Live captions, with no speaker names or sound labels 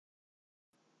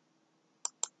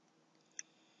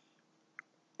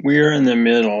We're in the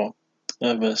middle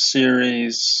of a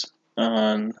series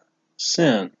on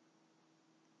sin.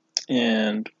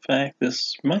 And in fact,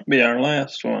 this might be our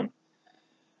last one.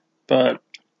 But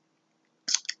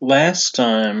last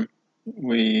time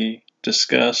we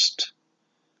discussed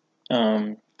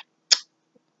the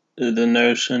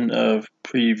notion of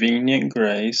prevenient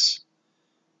grace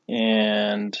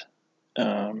and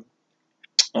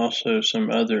also some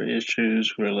other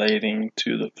issues relating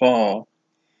to the fall.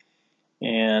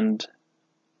 And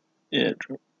it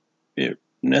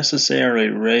necessarily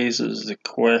raises the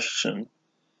question,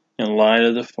 in light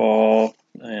of the fall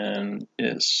and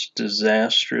its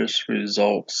disastrous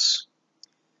results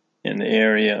in the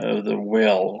area of the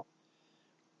will,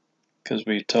 because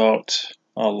we talked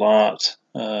a lot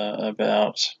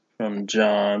about, from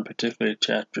John, particularly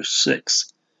chapter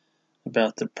 6,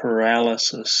 about the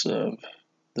paralysis of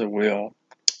the will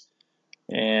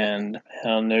and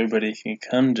how nobody can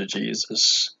come to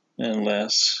Jesus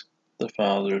unless the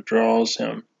Father draws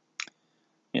him,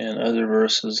 and other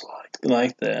verses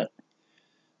like that.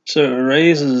 So it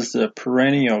raises the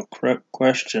perennial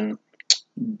question,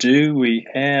 do we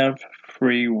have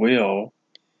free will,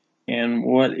 and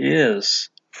what is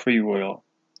free will?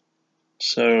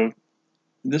 So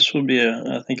this will be,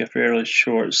 I think, a fairly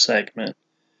short segment,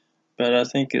 but I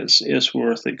think it's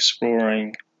worth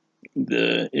exploring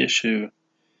the issue.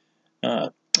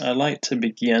 I'd like to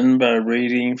begin by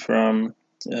reading from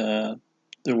the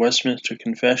Westminster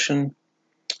Confession,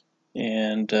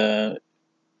 and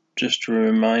just to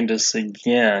remind us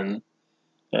again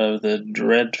of the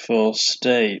dreadful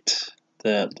state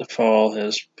that the fall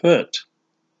has put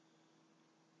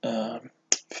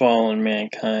fallen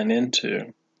mankind into.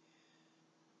 It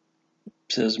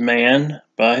says, man,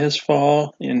 by his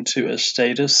fall into a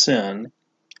state of sin,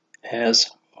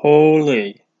 has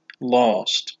wholly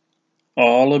lost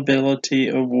all ability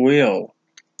of will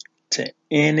to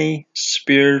any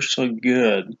spiritual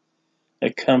good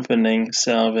accompanying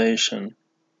salvation.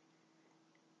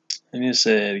 Let me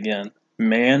say it again.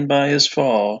 Man, by his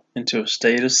fall into a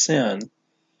state of sin,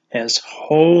 has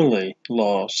wholly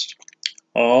lost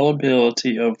all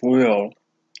ability of will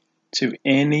to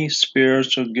any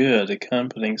spiritual good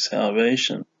accompanying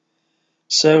salvation,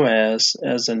 so as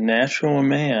a natural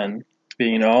man,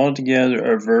 being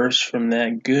altogether averse from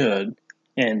that good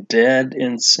and dead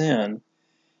in sin,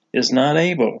 is not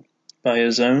able by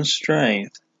his own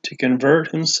strength to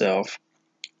convert himself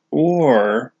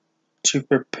or to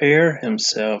prepare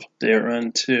himself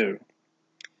thereunto.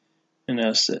 And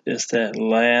it's that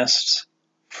last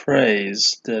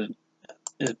phrase that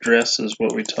addresses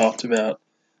what we talked about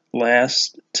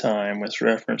last time with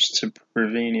reference to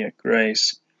prevenient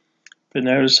grace. But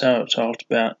notice how it talked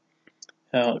about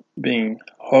how being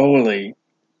wholly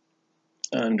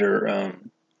under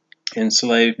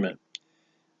enslavement.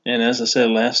 And as I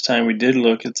said last time, we did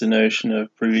look at the notion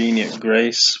of prevenient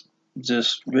grace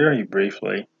just very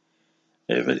briefly.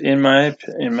 But in my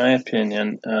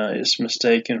opinion, it's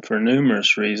mistaken for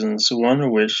numerous reasons, one of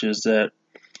which is that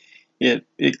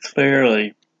it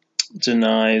clearly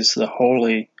denies the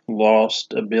wholly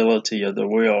lost ability of the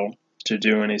will to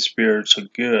do any spiritual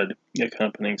good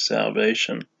accompanying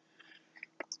salvation.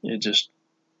 It just,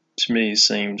 to me,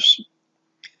 seems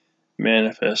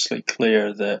manifestly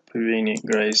clear that prevenient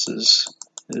grace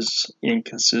is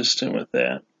inconsistent with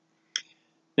that.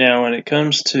 Now, when it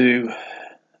comes to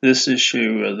this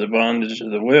issue of the bondage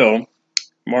of the will,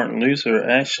 Martin Luther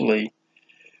actually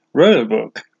wrote a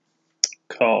book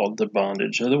called The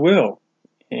Bondage of the Will,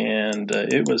 and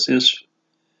it was his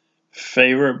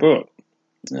favorite book.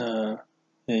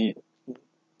 He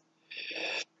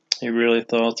really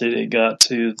thought that it got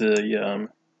to the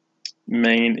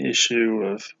main issue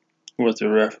of what the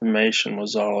Reformation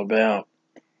was all about,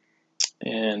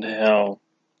 and how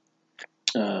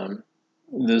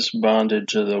this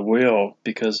bondage of the will,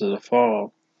 because of the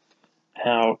fall,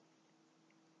 how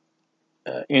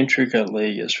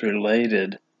intricately it's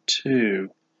related to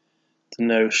the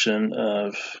notion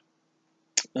of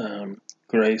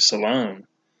grace alone.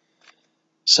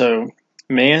 So,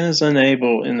 man is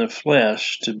unable in the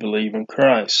flesh to believe in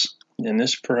Christ, and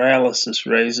this paralysis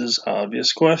raises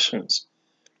obvious questions,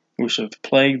 which have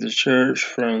plagued the church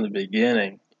from the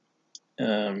beginning.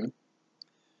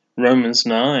 Romans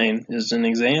 9 is an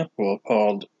example of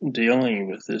Paul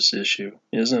dealing with this issue,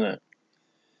 isn't it?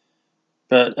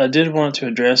 But I did want to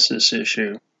address this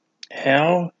issue.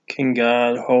 How can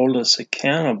God hold us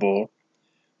accountable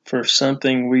for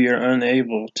something we are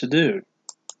unable to do?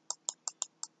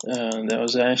 That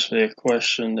was actually a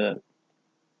question that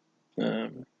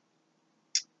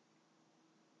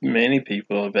many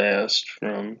people have asked,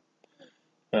 from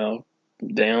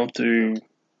down through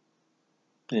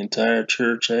the entire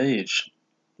church age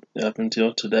up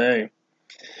until today.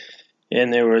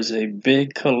 And there was a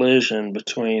big collision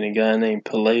between a guy named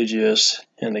Pelagius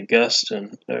and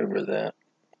Augustine over that,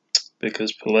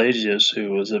 because Pelagius,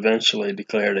 who was eventually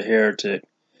declared a heretic,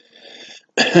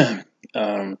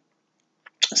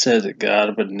 said that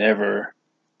God would never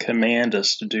command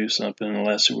us to do something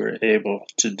unless we were able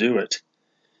to do it.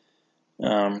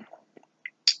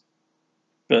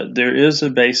 But there is a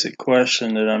basic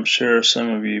question that I'm sure some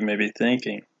of you may be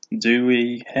thinking. Do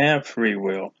we have free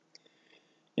will?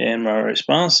 And my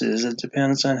response is it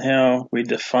depends on how we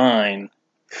define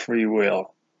free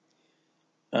will.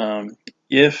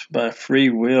 If by free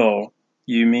will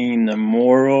you mean the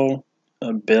moral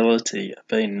ability of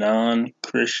a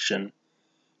non-Christian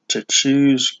to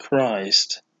choose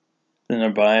Christ, then the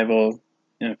Bible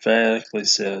emphatically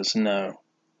says no.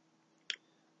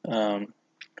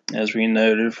 As we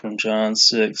noted from John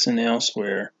 6 and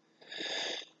elsewhere,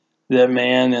 that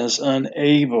man is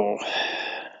unable,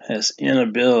 has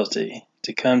inability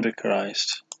to come to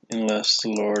Christ unless the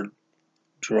Lord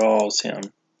draws him.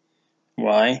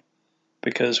 Why?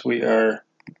 Because we are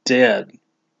dead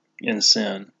in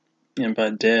sin. And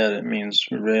by dead, it means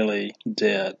really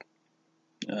dead.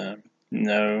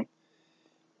 No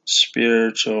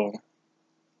spiritual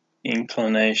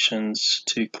inclinations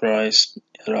to Christ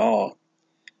at all,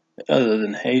 other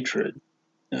than hatred,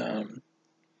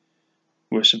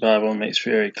 which the Bible makes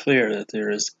very clear that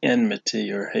there is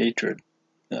enmity or hatred.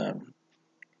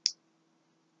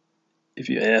 If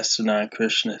you ask a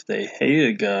non-Christian if they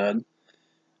hated God,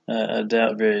 I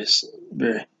doubt very,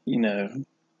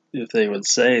 if they would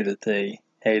say that they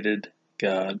hated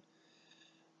God.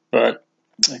 But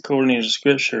according to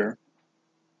Scripture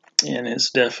and its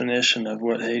definition of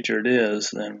what hatred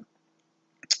is, then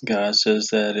God says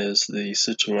that is the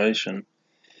situation.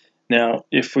 Now,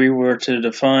 if we were to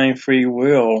define free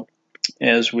will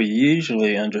as we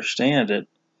usually understand it,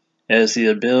 as the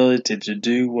ability to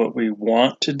do what we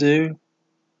want to do,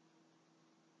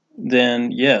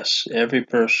 then yes, every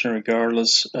person,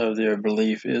 regardless of their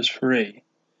belief, is free.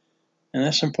 And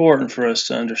that's important for us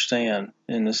to understand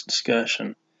in this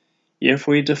discussion. If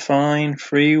we define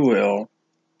free will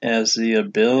as the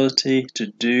ability to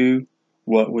do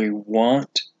what we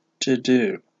want to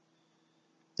do,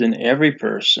 then every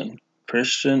person,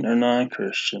 Christian or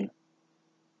non-Christian,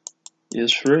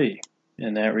 is free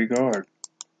in that regard.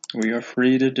 We are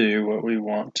free to do what we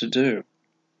want to do.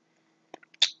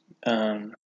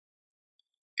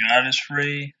 God is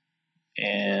free,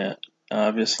 and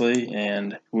obviously,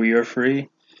 and we are free,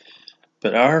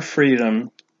 but our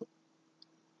freedom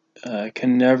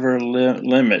can never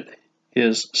limit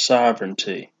His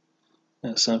sovereignty.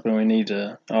 That's something we need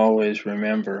to always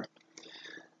remember.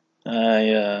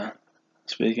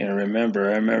 Speaking of remember,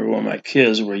 I remember when my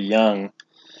kids were young,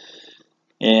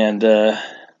 and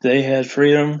they had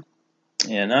freedom,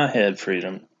 and I had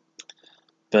freedom.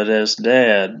 But as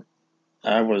dad,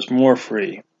 I was more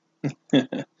free.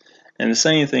 And the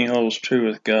same thing holds true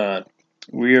with God.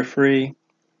 We are free,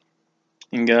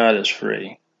 and God is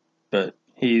free, but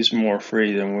He's more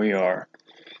free than we are.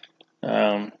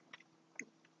 All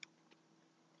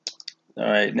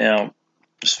right, now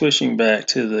switching back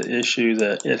to the issue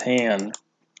that at hand,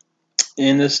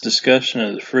 in this discussion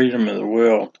of the freedom of the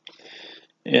will,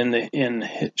 in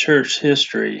church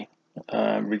history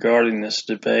regarding this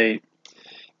debate,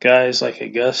 guys like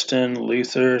Augustine,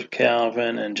 Luther,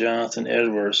 Calvin, and Jonathan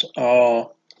Edwards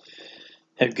all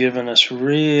have given us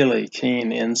really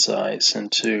keen insights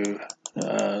into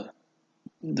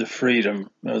the freedom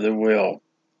of the will,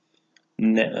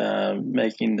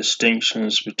 making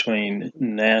distinctions between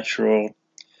natural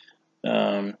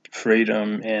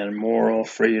freedom and moral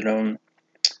freedom,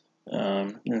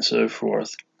 and so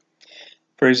forth.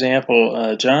 For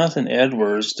example, Jonathan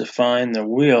Edwards defined the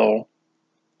will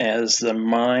as the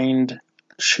mind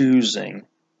choosing.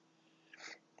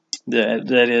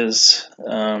 That is,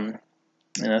 and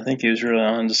I think he was really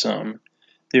onto something.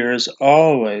 There is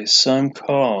always some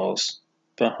cause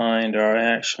behind our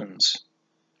actions.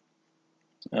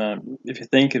 If you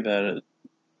think about it,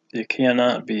 it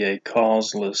cannot be a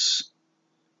causeless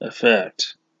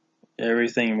effect.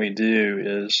 Everything we do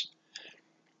is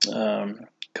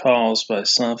caused by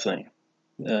something.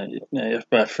 If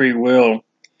by free will,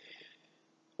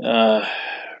 when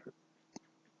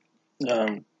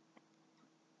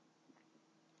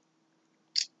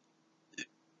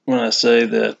I say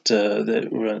that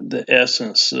the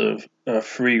essence of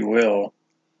free will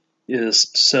is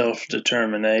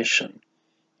self-determination,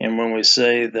 and when we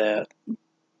say that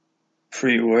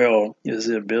free will is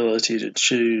the ability to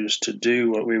choose to do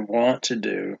what we want to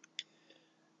do,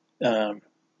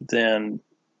 then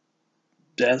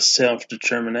that's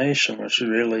self-determination, which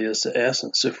really is the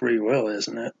essence of free will,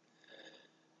 isn't it?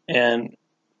 And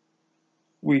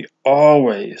we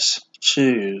always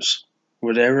choose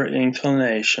whatever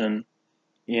inclination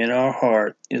in our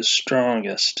heart is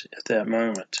strongest at that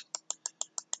moment.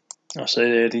 I'll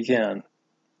say that again,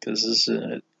 because this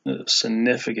is a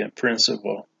significant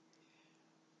principle.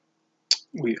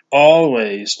 We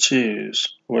always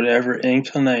choose whatever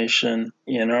inclination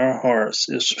in our hearts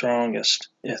is strongest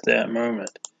at that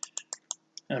moment.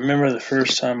 I remember the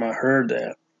first time I heard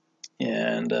that,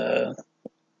 and I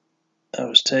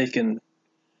was taken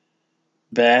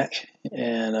back,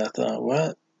 and I thought,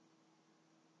 what?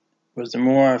 But the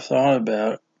more I thought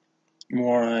about it, the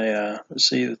more I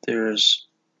see that there is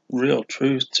real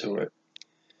truth to it.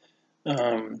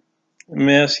 Let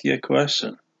me ask you a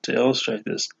question to illustrate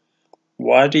this.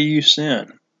 Why do you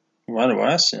sin? Why do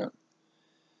I sin?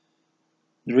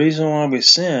 The reason why we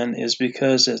sin is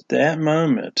because at that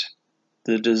moment,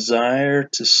 the desire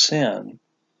to sin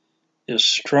is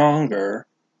stronger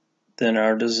than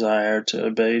our desire to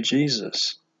obey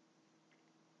Jesus.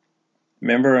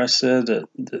 Remember I said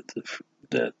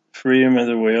that freedom of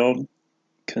the will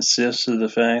consists of the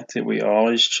fact that we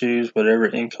always choose whatever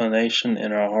inclination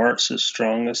in our hearts is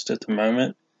strongest at the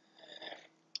moment?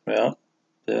 Well,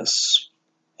 that's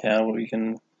how we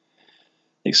can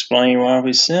explain why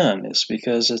we sin. It's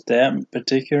because at that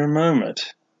particular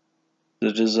moment,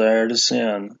 the desire to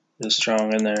sin is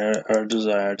stronger than our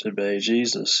desire to obey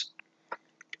Jesus.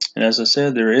 And as I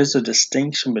said, there is a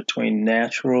distinction between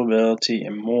natural ability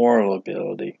and moral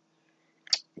ability.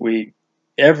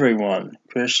 Everyone,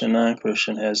 Christian,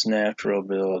 non-Christian, has natural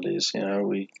abilities. You know,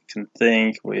 we can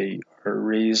think, our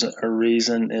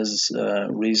reason is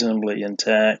reasonably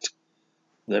intact,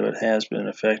 though it has been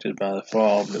affected by the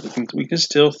fall, but we can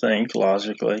still think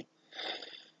logically.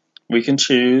 We can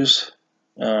choose.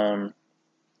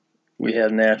 We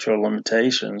have natural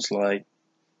limitations, like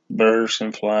birds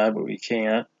can fly, but we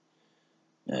can't,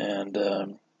 and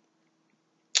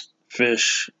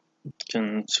fish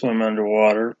can swim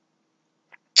underwater.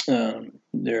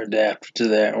 They're adapted to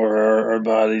that, or our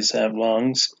bodies have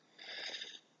lungs,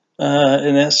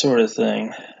 and that sort of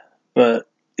thing. But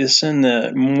it's in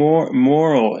the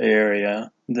moral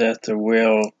area that the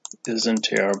will is in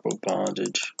terrible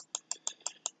bondage.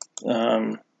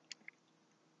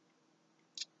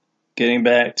 Getting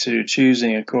back to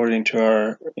choosing according to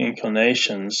our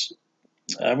inclinations,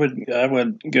 I would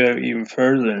go even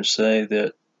further and say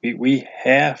that we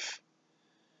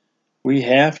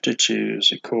have to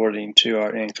choose according to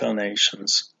our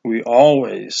inclinations. We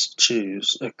always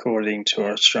choose according to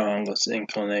our strongest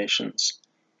inclinations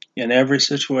in every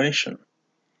situation.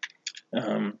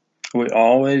 We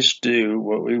always do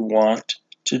what we want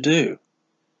to do.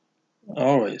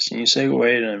 Always. And you say,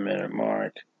 wait a minute,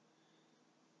 Mark.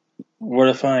 What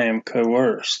if I am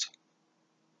coerced?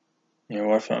 You know,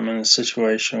 what if I'm in a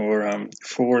situation where I'm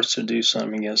forced to do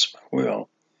something against my will?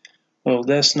 Well,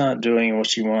 that's not doing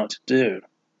what you want to do.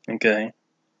 Okay?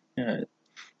 That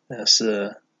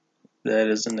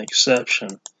is an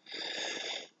exception.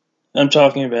 I'm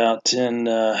talking about in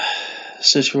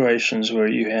situations where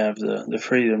you have the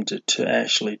freedom to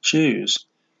actually choose.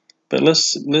 But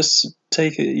let's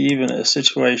take even a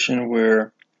situation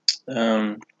where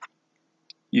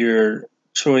your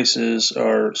choices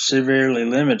are severely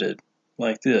limited,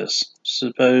 like this.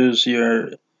 Suppose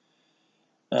you're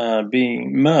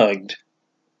being mugged,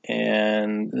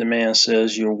 and the man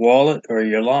says your wallet or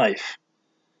your life,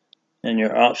 and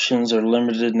your options are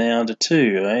limited now to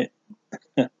 2,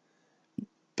 right?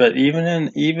 But even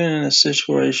in a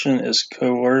situation as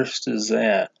coerced as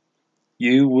that,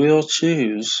 you will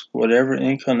choose whatever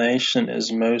inclination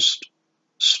is most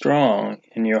strong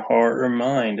in your heart or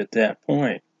mind at that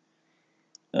point.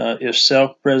 If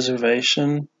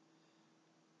self-preservation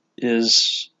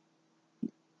is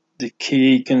the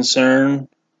key concern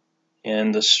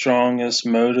and the strongest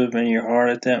motive in your heart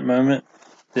at that moment,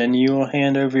 then you will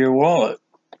hand over your wallet.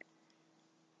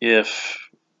 If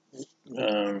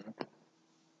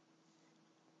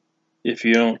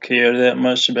you don't care that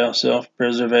much about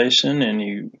self-preservation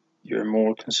and you're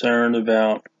more concerned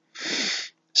about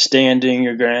standing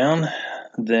your ground,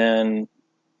 then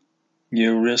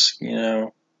you risk,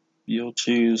 you'll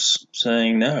choose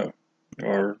saying no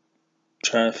or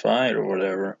try to fight or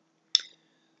whatever.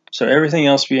 So everything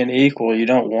else being equal, you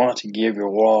don't want to give your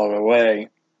wallet away.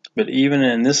 But even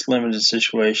in this limited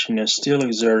situation, you're still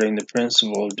exerting the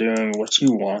principle of doing what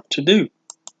you want to do.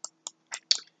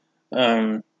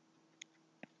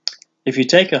 If you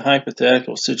take a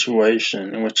hypothetical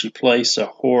situation in which you place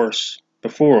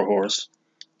before a horse,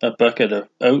 a bucket of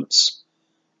oats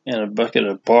and a bucket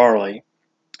of barley,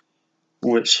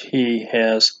 which he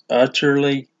has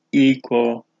utterly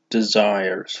equal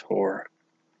desires for.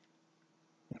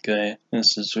 Okay,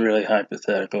 this is really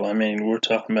hypothetical. I mean, we're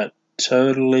talking about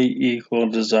totally equal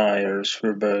desires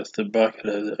for both the bucket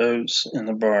of the oats and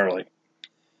the barley.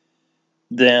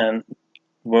 Then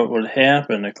what would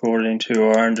happen, according to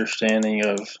our understanding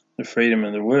of the freedom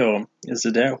of the will, is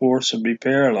that that horse would be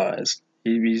paralyzed.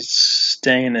 He'd be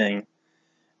standing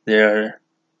there,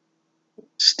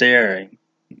 staring,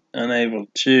 unable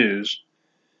to choose,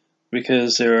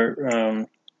 because there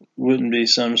wouldn't be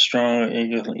some strong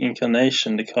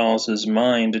inclination to cause his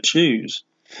mind to choose,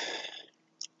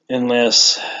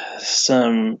 unless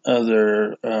some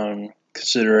other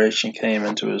consideration came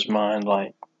into his mind,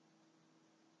 like,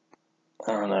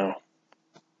 I don't know,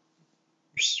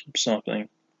 something.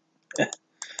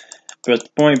 But the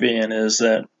point being is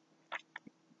that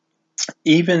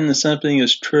even something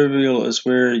as trivial as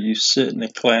where you sit in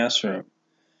a classroom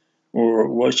or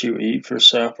what you eat for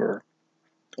supper,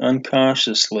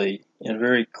 unconsciously and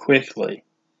very quickly,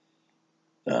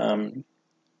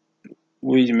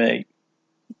 we make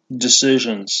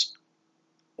decisions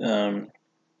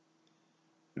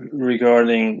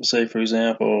regarding, say, for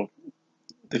example,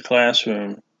 the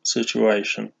classroom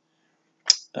situation.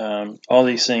 All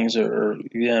these things are,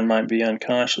 again, might be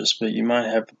unconscious, but you might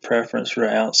have a preference for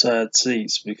outside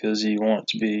seats because you want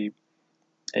to be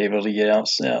able to get out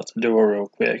the door real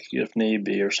quick if need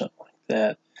be, or something like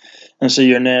that. And so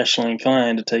you're naturally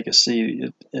inclined to take a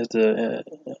seat at the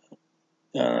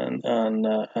on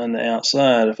the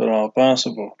outside, if at all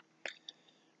possible.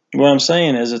 What I'm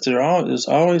saying is that there's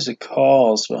always a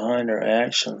cause behind our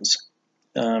actions.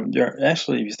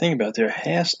 Actually, if you think about it, there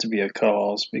has to be a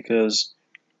cause, because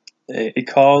a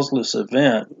causeless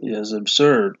event is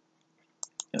absurd.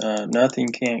 Nothing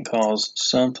can't cause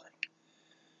something.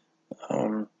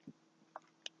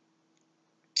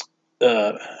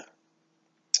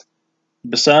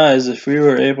 Besides, if we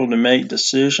were able to make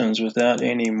decisions without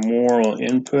any moral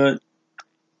input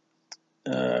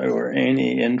or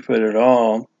any input at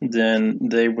all, then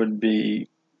they would be,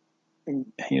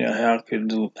 how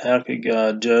could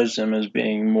God judge them as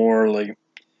being morally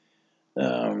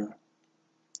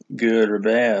good or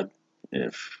bad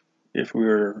if we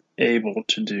were able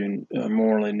to do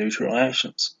morally neutral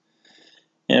actions?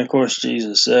 And of course,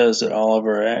 Jesus says that all of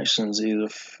our actions either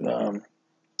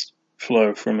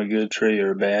flow from a good tree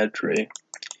or a bad tree.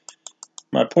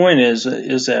 My point is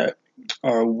that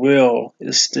our will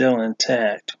is still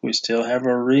intact. We still have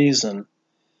a reason.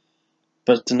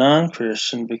 But the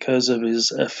non-Christian, because of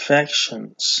his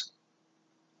affections,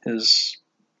 his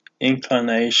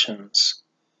inclinations,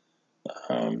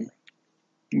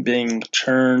 being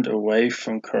turned away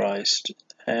from Christ,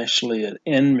 actually at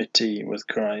enmity with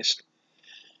Christ.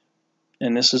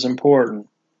 And this is important.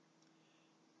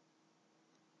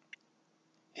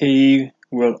 He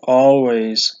will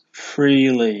always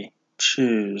freely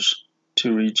choose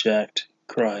to reject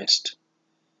Christ.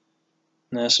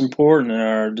 And that's important in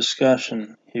our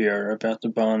discussion here about the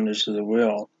bondage of the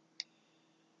will.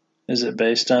 Is that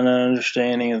based on an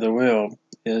understanding of the will,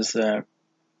 is that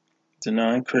the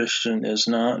non-Christian is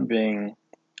not being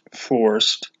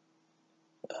forced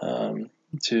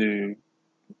to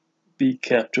be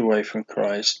kept away from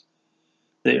Christ.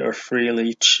 They are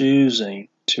freely choosing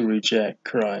to reject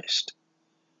Christ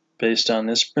based on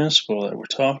this principle that we're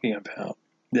talking about,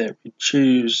 that we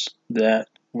choose that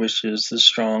which is the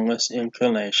strongest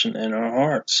inclination in our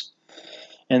hearts.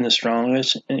 And the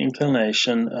strongest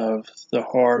inclination of the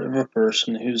heart of a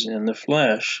person who's in the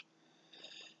flesh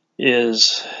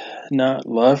is not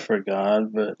love for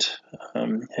God, but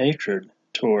hatred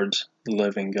towards the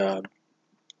living God.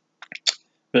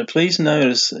 But please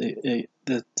notice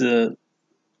that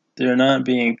they're not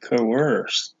being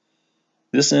coerced.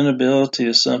 This inability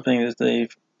is something that they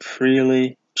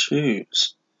freely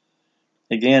choose.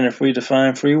 Again, if we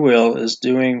define free will as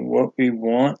doing what we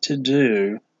want to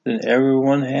do, then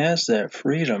everyone has that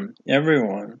freedom.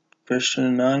 Everyone, Christian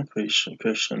and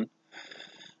non-Christian.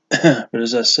 But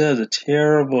as I said, the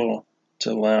terrible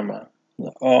dilemma,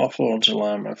 the awful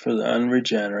dilemma for the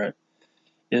unregenerate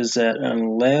is that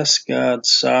unless God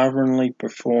sovereignly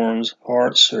performs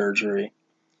heart surgery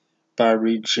by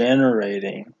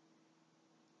regenerating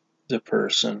the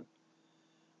person,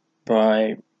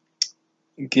 by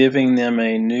giving them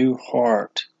a new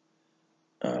heart,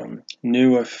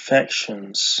 new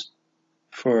affections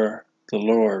for the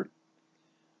Lord,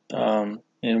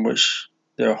 in which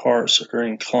their hearts are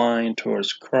inclined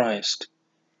towards Christ,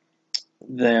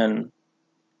 then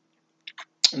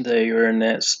they are in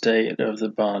that state of the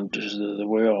bondage of the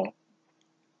will.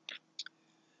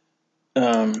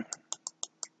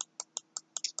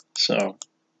 So,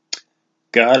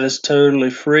 God is totally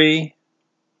free,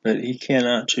 but he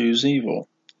cannot choose evil.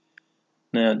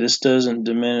 Now, this doesn't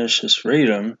diminish his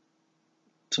freedom.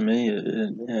 To me, it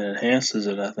enhances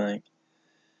it, I think.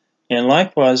 And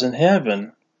likewise in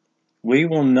heaven, we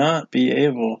will not be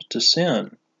able to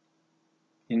sin.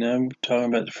 You know, I'm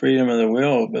talking about the freedom of the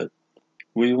will, but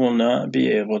we will not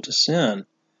be able to sin.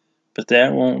 But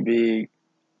that won't be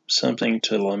something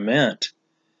to lament.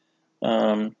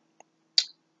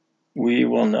 We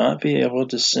will not be able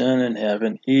to sin in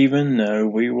heaven, even though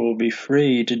we will be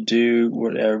free to do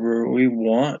whatever we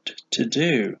want to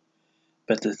do.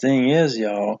 But the thing is,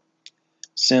 y'all,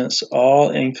 since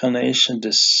all inclination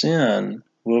to sin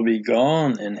will be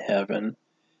gone in heaven,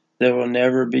 there will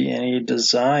never be any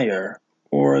desire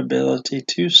or ability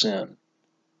to sin.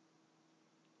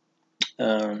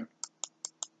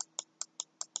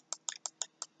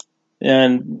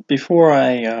 And before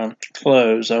I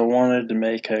close, I wanted to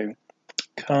make a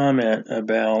comment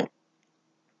about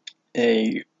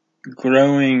a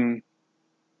growing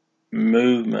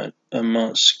movement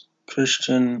amongst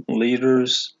Christian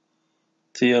leaders,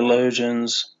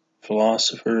 theologians,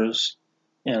 philosophers,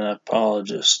 and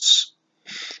apologists.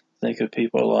 Think of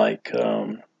people like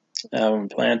Alvin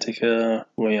Plantinga,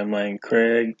 William Lane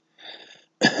Craig,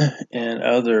 and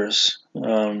others.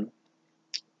 And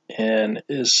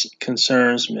it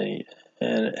concerns me,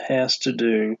 and it has to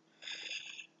do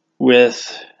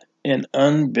with an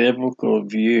unbiblical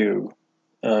view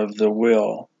of the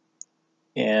will,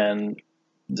 and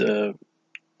the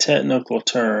technical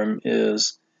term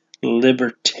is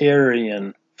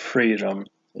libertarian freedom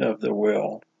of the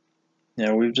will.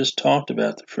 Now, we've just talked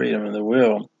about the freedom of the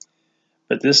will,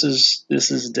 but this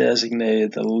is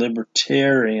designated the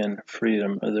libertarian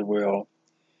freedom of the will.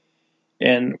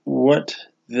 And what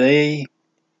they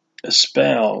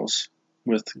espouse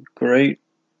with great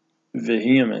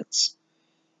vehemence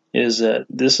is that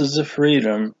this is a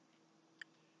freedom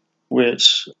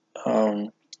which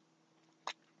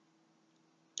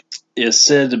is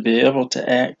said to be able to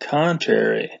act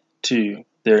contrary to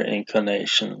their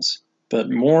inclinations, but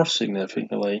more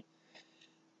significantly,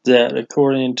 that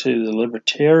according to the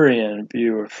libertarian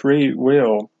view of free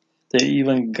will, that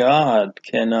even God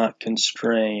cannot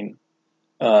constrain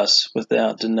us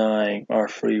without denying our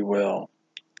free will.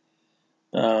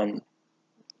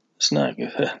 It's not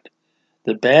good.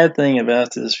 The bad thing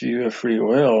about this view of free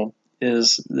will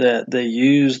is that they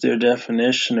use their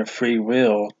definition of free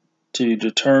will to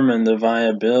determine the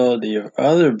viability of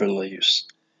other beliefs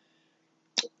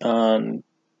on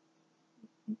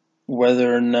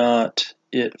whether or not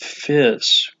it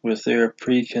fits with their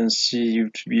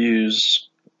preconceived views,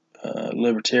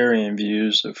 libertarian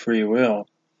views of free will.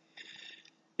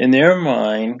 In their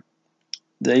mind,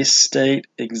 they state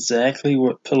exactly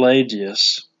what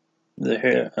Pelagius, one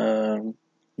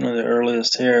of the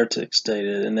earliest heretics,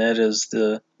 stated, and that is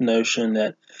the notion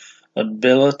that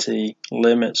ability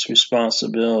limits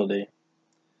responsibility.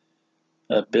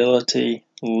 Ability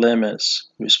limits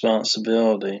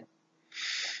responsibility.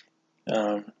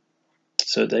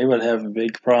 So they would have a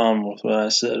big problem with what I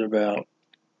said about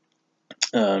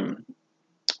the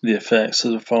effects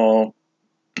of the fall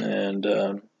and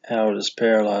how it has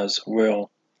paralyzed the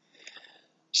will.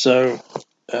 So,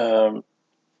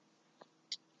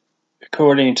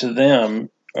 according to them,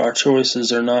 our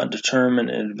choices are not determined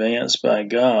in advance by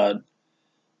God,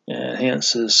 and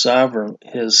hence his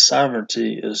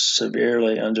sovereignty is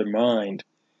severely undermined.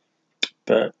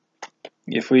 But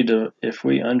if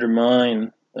we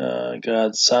undermine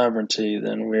God's sovereignty,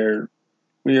 then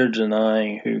we are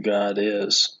denying who God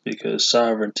is, because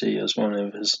sovereignty is one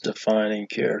of his defining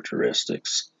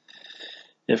characteristics.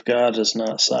 If God is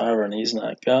not sovereign, he's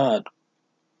not God.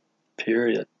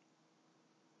 Period.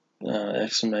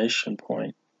 Exclamation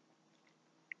point.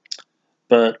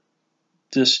 But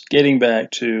just getting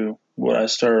back to what I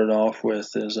started off with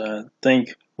is I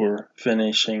think we're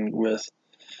finishing with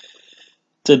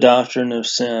the doctrine of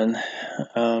sin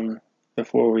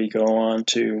before we go on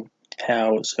to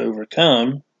how it's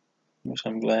overcome, which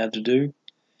I'm glad to do.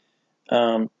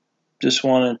 Just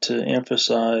wanted to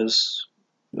emphasize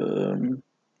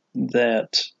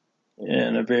that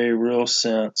in a very real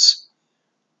sense,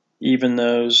 even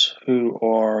those who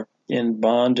are in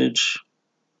bondage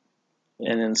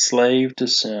and enslaved to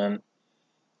sin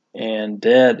and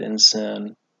dead in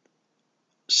sin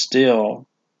still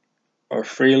are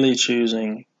freely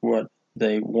choosing what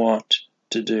they want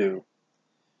to do.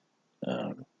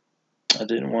 I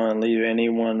didn't want to leave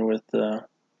anyone with the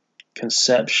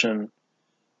conception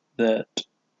that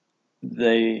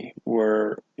they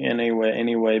were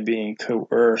anyway being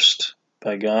coerced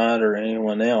by God or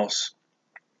anyone else.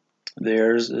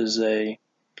 Theirs is a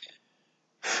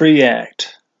free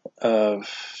act of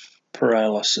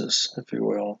paralysis, if you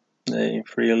will. They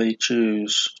freely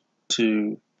choose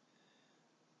to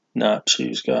not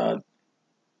choose God.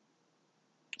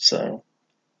 So,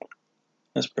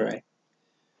 let's pray.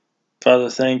 Father,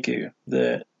 thank you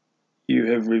that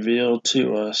you have revealed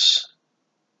to us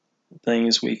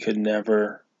things we could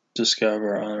never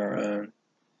discover on our own.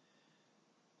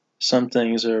 Some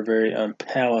things are very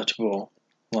unpalatable,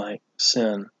 like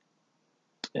sin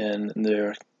and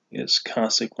its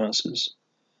consequences.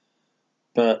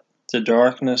 But the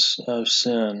darkness of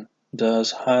sin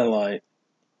does highlight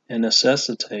and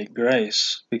necessitate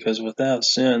grace, because without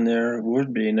sin there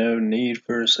would be no need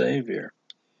for a Savior,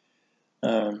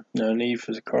 no need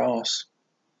for the cross.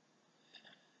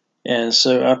 And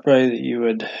so I pray that you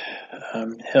would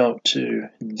help to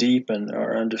deepen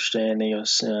our understanding of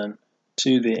sin,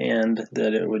 to the end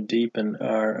that it would deepen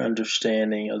our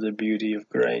understanding of the beauty of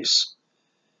grace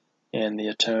and the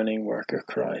atoning work of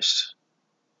Christ.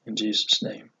 In Jesus'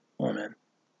 name, amen.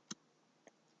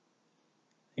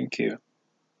 Thank you.